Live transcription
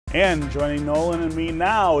And joining Nolan and me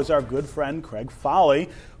now is our good friend Craig Fahle,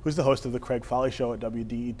 who's the host of the Craig Fahle Show at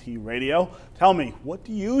WDET Radio. Tell me, what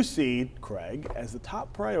do you see, Craig, as the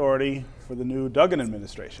top priority for the new Duggan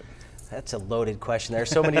administration? That's a loaded question. There are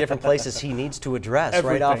so many different places he needs to address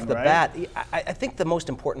right off the bat. I think the most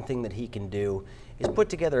important thing that he can do is put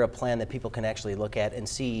together a plan that people can actually look at and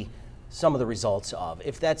see some of the results of.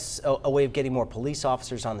 If that's a way of getting more police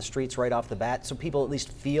officers on the streets right off the bat, so people at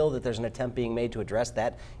least feel that there's an attempt being made to address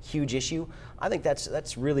that huge issue, I think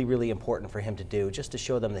that's really, really important for him to do, just to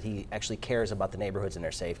show them that he actually cares about the neighborhoods and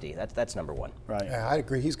their safety. That's number one. Right. Yeah, I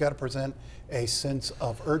agree. He's got to present a sense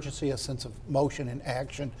of urgency, a sense of motion and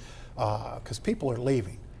action, because people are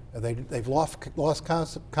leaving. They've lost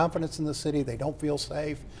confidence in the city. They don't feel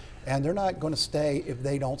safe. And they're not going to stay if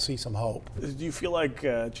they don't see some hope. Do you feel like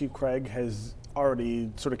Chief Craig has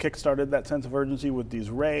already sort of kick-started that sense of urgency with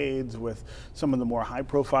these raids, with some of the more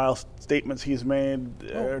high-profile statements he's made,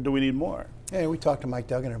 or do we need more? Yeah, we talked to Mike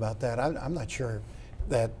Duggan about that. I'm not sure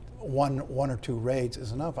that one or two raids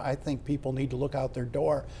is enough. I think people need to look out their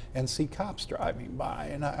door and see cops driving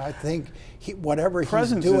by, and I think whatever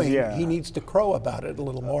he's doing, he needs to crow about it a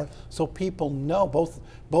little more, so people know,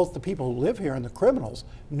 both the people who live here and the criminals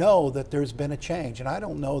know that there's been a change. And I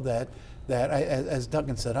don't know that as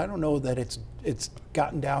Duggan said, I don't know that it's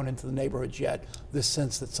gotten down into the neighborhoods yet, this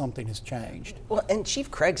sense that something has changed. Well, and Chief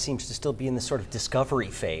Craig seems to still be in this sort of discovery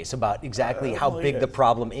phase about exactly how big the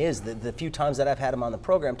problem is. The few times that I've had him on the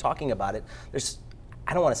program talking about it, there's,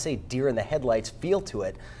 I don't want to say deer in the headlights feel to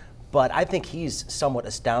it, but I think he's somewhat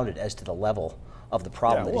astounded as to the level of the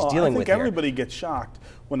problem that he's dealing with here. I think everybody gets shocked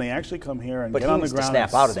when they actually come here and get on the ground and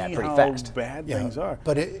snap out of that pretty fast. How bad things are.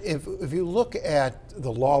 But if you look at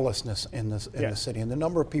the lawlessness in the city and the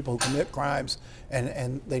number of people who commit crimes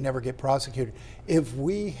and they never get prosecuted, if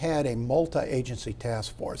we had a multi-agency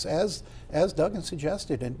task force, as Duggan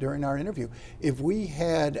suggested during our interview, if we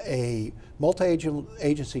had a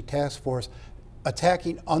multi-agency task force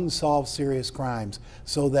attacking unsolved serious crimes,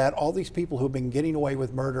 so that all these people who've been getting away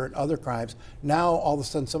with murder and other crimes, now all of a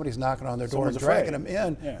sudden somebody's knocking on their door and dragging them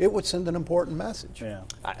in, it would send an important message. Yeah.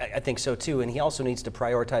 I think so too, and he also needs to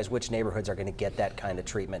prioritize which neighborhoods are going to get that kind of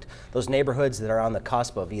treatment. Those neighborhoods that are on the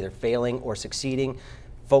cusp of either failing or succeeding,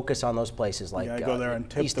 focus on those places like go there and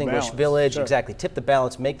tip East the English balance. Village, exactly, tip the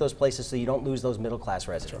balance, make those places so you don't lose those middle-class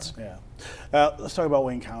residents. Let's talk about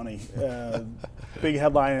Wayne County. Big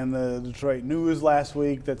headline in the Detroit News last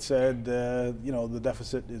week that said, the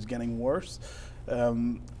deficit is getting worse.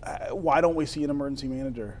 Why don't we see an emergency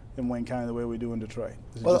manager in Wayne County the way we do in Detroit?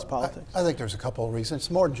 Is it just politics? I think there's a couple of reasons.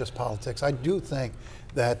 It's more than just politics. I do think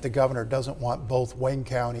that the governor doesn't want both Wayne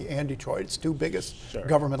County and Detroit. It's two biggest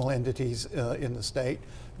governmental entities in the state.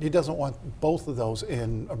 He doesn't want both of those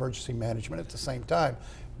in emergency management at the same time.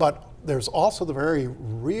 But there's also the very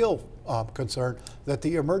real concern that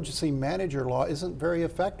the emergency manager law isn't very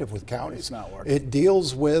effective with counties. It's not working. It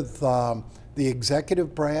deals with the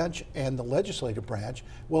executive branch and the legislative branch.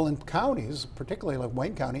 Well, in counties, particularly like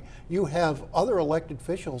Wayne County, you have other elected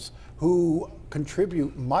officials who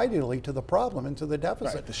contribute mightily to the problem and to the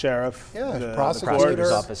deficit. Right, the sheriff, the prosecutor's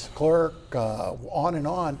office, clerk, on and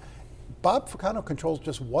on. Bob Ficano controls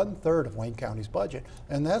just 1/3 of Wayne County's budget,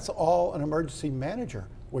 and that's all an emergency manager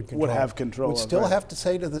would have control. Would still have to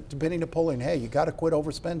say to Benny Napoleon, hey, you got to quit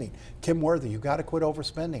overspending. Kim Worthy, you got to quit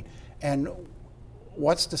overspending. And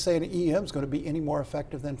what's to say an EM is going to be any more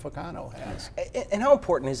effective than Ficano has? And how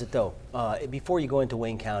important is it, though, before you go into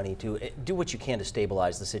Wayne County, to do what you can to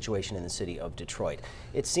stabilize the situation in the city of Detroit?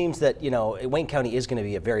 It seems that, Wayne County is going to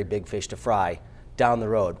be a very big fish to fry down the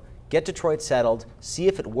road. Get Detroit settled, see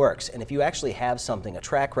if it works, and if you actually have something, a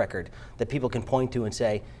track record that people can point to and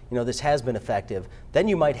say, this has been effective, then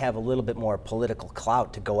you might have a little bit more political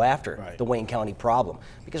clout to go after the Wayne County problem.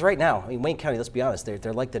 Because right now, Wayne County, let's be honest,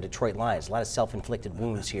 they're like the Detroit Lions, a lot of self-inflicted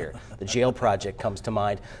wounds here. The jail project comes to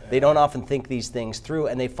mind. They don't often think these things through,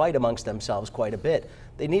 and they fight amongst themselves quite a bit.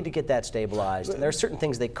 They need to get that stabilized, and there are certain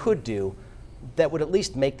things they could do that would at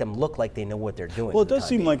least make them look like they know what they're doing. Well, it does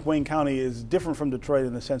seem like Wayne County is different from Detroit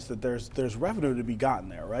in the sense that there's revenue to be gotten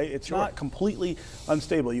there, right? It's not completely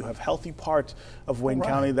unstable. You have healthy parts of Wayne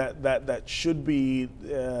County that should be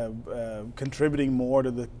contributing more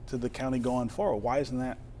to the county going forward. Why isn't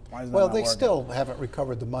that? Well, they still haven't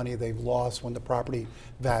recovered the money they've lost when the property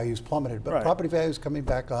values plummeted. But property values coming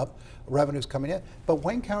back up, revenues coming in. But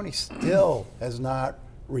Wayne County still has not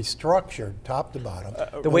restructured top to bottom.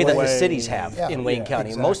 The way that the cities have in Wayne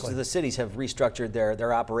County. Exactly. Most of the cities have restructured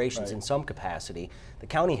their operations in some capacity. The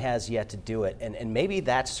county has yet to do it, and maybe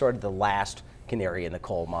that's sort of the last canary in the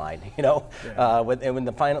coal mine. When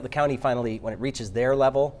the county finally, when it reaches their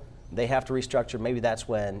level, they have to restructure. Maybe that's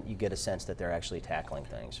when you get a sense that they're actually tackling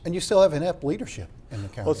things. And you still have inept leadership in the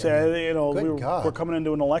county. Well, say, you know, we're coming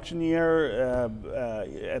into an election year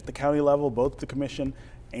at the county level, both the commission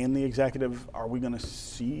and the executive. Are we going to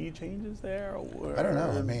see changes there? Or? I don't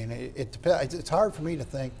know. I mean, it depends. It's hard for me to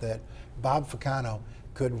think that Bob Ficano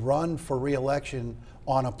could run for re-election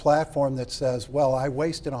on a platform that says, well, I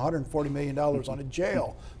wasted $140 million on a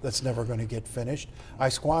jail that's never going to get finished. I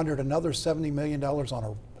squandered another $70 million on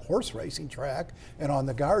a horse racing track and on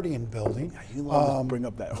the Guardian building. Yeah, you love to bring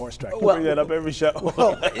up that horse track. You bring that up every show.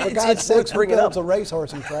 Well, for God's sakes, who builds a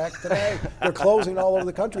racehorsing track today? They're closing all over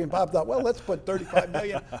the country, and Bob thought, well, let's put $35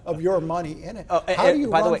 million of your money in it. How do you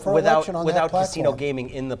run for election on that platform? Without casino gaming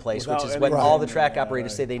in the place, which is what all the track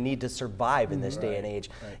operators say they need to survive in this day and age.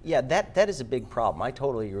 Right. Yeah, that is a big problem. I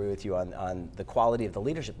totally agree with you on the quality of the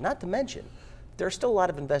leadership, not to mention there are still a lot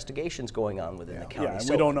of investigations going on within the county. Yeah, and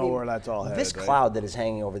we don't know where that's all headed. This cloud that is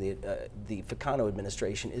hanging over the Ficano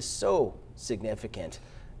administration is so significant.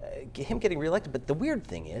 Him getting reelected, but the weird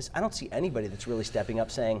thing is, I don't see anybody that's really stepping up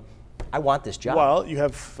saying, I want this job. Well, you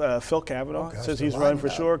have Phil Cavanaugh says he's running for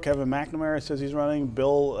sure. Kevin McNamara says he's running.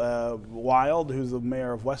 Bill Wild, who's the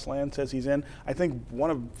mayor of Westland, says he's in. I think one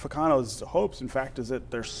of Ficano's hopes, in fact, is that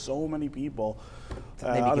there's so many people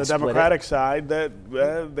on the Democratic side that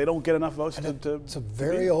they don't get enough votes to It's a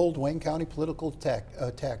very old Wayne County political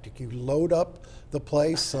tactic. You load up the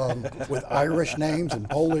place with Irish names and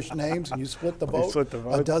Polish names, and you split the vote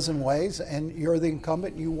a dozen ways, and you're the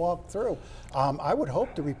incumbent, and you walk through. I would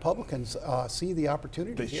hope the Republicans see the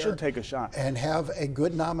opportunity They should take a shot. And have a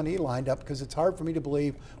good nominee lined up, because it's hard for me to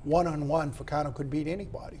believe one-on-one Ficano could beat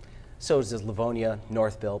anybody. So does Livonia,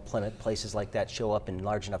 Northville, Plymouth, places like that show up in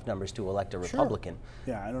large enough numbers to elect a Republican?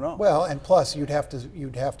 Yeah, I don't know. Well, and plus you'd have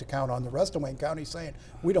to count on the rest of Wayne County saying,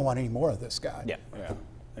 we don't want any more of this guy. Yeah.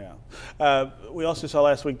 We also saw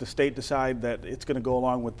last week the state decide that it's going to go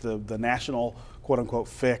along with the national quote-unquote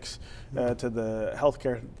fix to the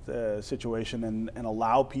healthcare situation and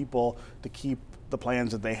allow people to keep the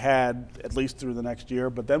plans that they had at least through the next year.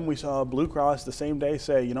 But then we saw Blue Cross the same day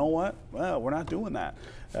say, you know what? Well, we're not doing that.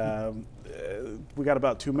 We got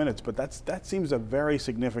about 2 minutes, but that seems a very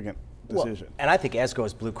significant decision. Well, and I think as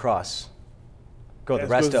goes Blue Cross. Go the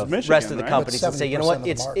rest of the companies and say, you know what,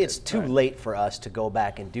 it's too late for us to go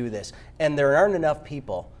back and do this. And there aren't enough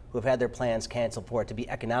people who have had their plans canceled for it to be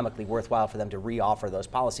economically worthwhile for them to re-offer those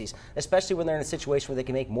policies, especially when they're in a situation where they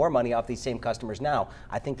can make more money off these same customers now.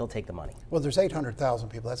 I think they'll take the money. Well, there's 800,000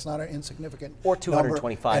 people. That's not an insignificant Or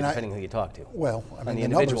 225, depending who you talk to. Well, I mean, the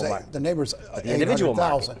individual market. The neighbor's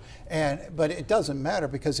 800,000. But it doesn't matter,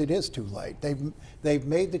 because it is too late. They've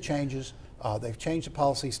made the changes. They've changed the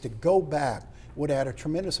policies. To go back would add a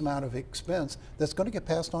tremendous amount of expense that's going to get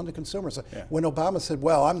passed on to consumers. Yeah. When Obama said,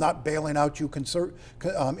 well, I'm not bailing out you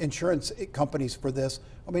insurance companies for this,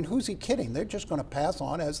 I mean, who's he kidding? They're just going to pass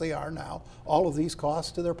on, as they are now, all of these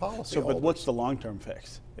costs to their policyholders. So, but what's the long-term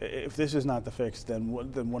fix? If this is not the fix, then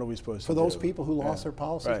what are we supposed to do? For those people who lost their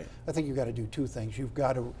policies, I think you've got to do two things. You've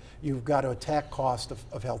got to attack cost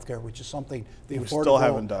of health care, which is something the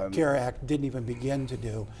Affordable Care Act didn't even begin to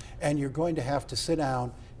do. And you're going to have to sit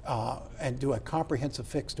down and do a comprehensive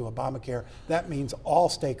fix to Obamacare. That means all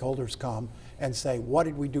stakeholders come and say, what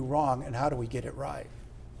did we do wrong and how do we get it right?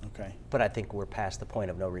 Okay. But I think we're past the point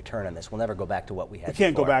of no return on this. We'll never go back to what we had before. We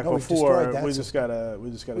can't go back before. We just gotta we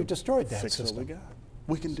destroyed that fix system. What we got.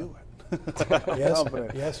 We can do it.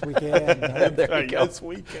 Yes, we can. There you go. Yes,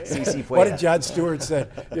 we can. What did Jon Stewart say?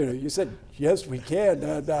 You said, yes, we can.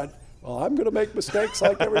 Well, I'm going to make mistakes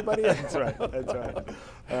like everybody else. That's right. That's right.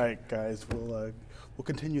 All right, guys. We'll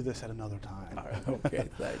continue this at another time. All right. Okay,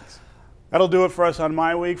 thanks. That'll do it for us on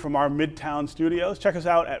MiWeek from our Midtown studios. Check us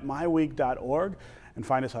out at MiWeek.org and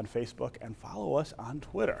find us on Facebook and follow us on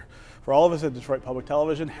Twitter. For all of us at Detroit Public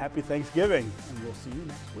Television, happy Thanksgiving, and we'll see you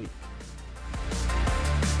next week.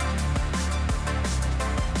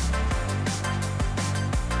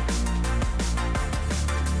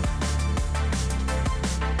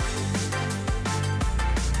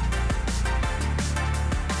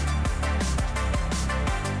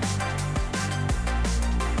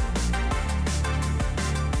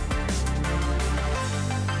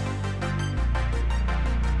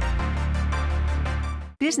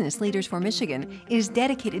 Business Leaders for Michigan is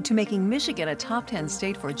dedicated to making Michigan a top 10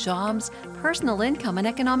 state for jobs, personal income, and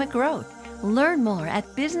economic growth. Learn more at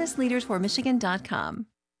businessleadersformichigan.com.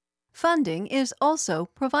 Funding is also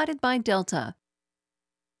provided by Delta.